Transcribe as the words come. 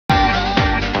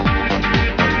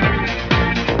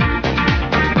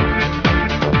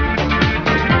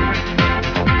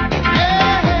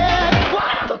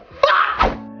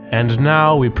And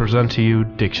now we present to you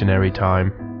dictionary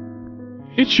time.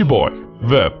 It's your boy.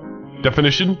 Verb.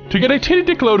 Definition: to get a titty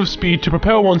dick load of speed to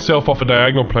propel oneself off a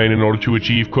diagonal plane in order to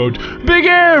achieve, quote, big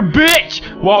air, bitch!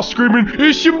 While screaming,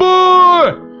 it's your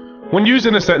boy! When used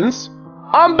in a sentence,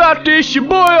 I'm about to ish your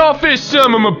boy off this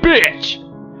son of a bitch!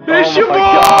 It's your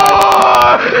boy!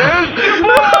 It's your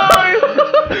boy!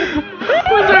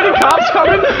 Was there any cops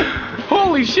coming?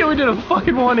 Holy shit, we did a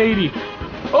fucking 180.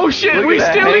 Oh shit, Look we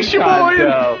still ish your boy!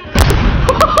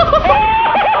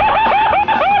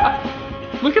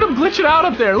 Look at him glitching out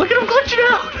up there. Look at him glitching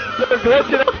out.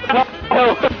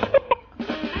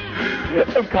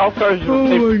 Some cop cars just Oh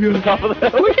my god. on top of the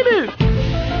hill. Look at it.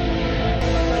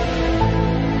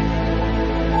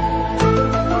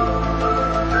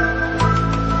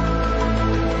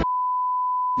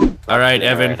 Alright,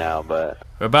 Evan. Right now, but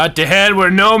We're about to head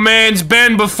where no man's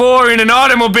been before in an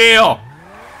automobile.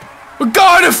 We're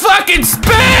going to fucking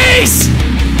space!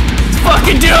 Let's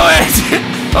fucking do it!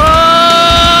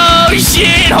 Oh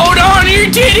shit! Hold on to your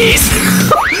titties!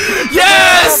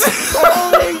 Yes!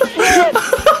 holy shit!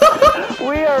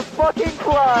 We are fucking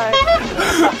flying!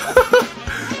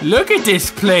 Look at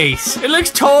this place. It looks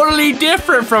totally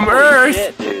different from Earth.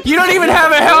 Shit, dude. You don't even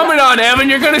have a helmet on, Evan.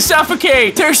 You're gonna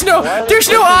suffocate. There's no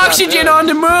oxygen on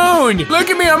the moon. Look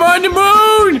at me, I'm on the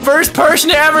moon. First person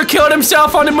to ever killed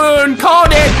himself on the moon. Called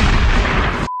it.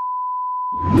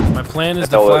 My plan is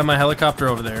to fly my helicopter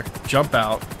over there, jump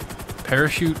out,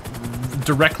 parachute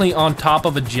directly on top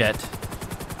of a jet,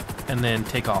 and then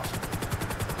take off.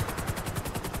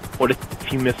 What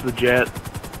if you miss the jet?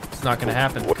 It's not gonna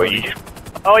happen. Wait.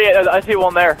 Oh yeah, I see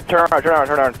one there. Turn around,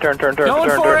 turn Going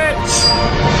turn. for it!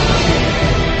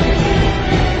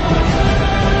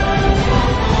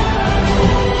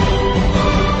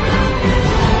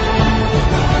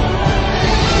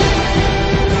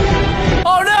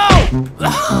 Oh no!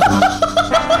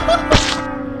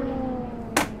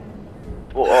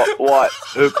 What?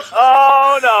 Oops.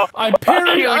 Oh no! I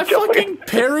fucking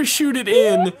parachuted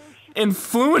in and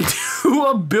flew into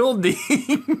a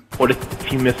building. What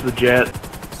if you miss the jet?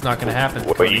 It's not gonna happen.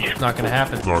 Wait. It's not gonna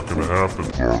happen.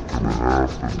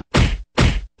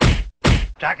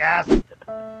 Jackass!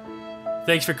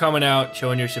 Thanks for coming out,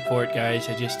 showing your support, guys.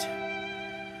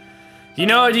 You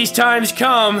know, these times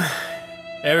come.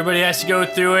 Everybody has to go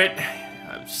through it.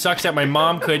 Sucks that my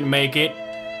mom couldn't make it.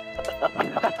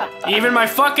 Even my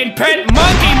fucking pet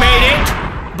monkey made it!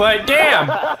 But damn,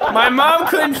 my mom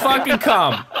couldn't fucking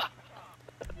come.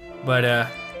 But,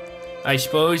 I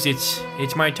suppose it's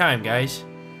my time, guys.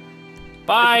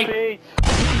 Bye!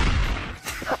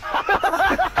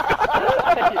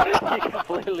 You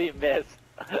completely missed.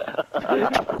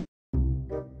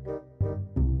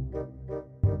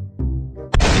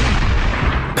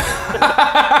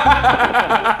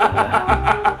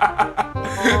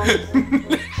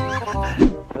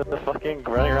 The fucking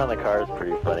running around the car is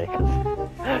pretty funny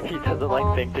because he doesn't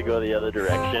like think to go the other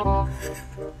direction.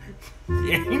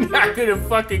 You're not gonna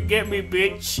fucking get me,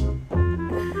 bitch.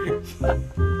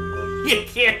 You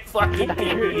can't fucking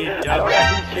get me, you dumb.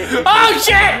 Oh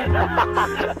shit!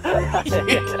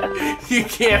 You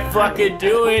can't fucking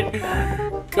do it.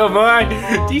 Come on.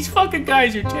 These fucking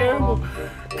guys are terrible.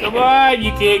 Come on,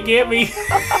 you can't get me.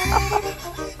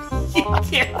 You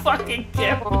can't fucking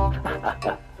get me.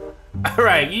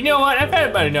 Alright, you know what? I've had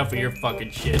about enough of your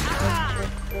fucking shit.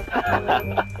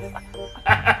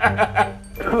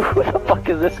 Who the fuck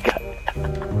is this guy?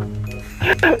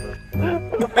 Who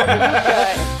the fuck is this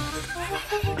guy?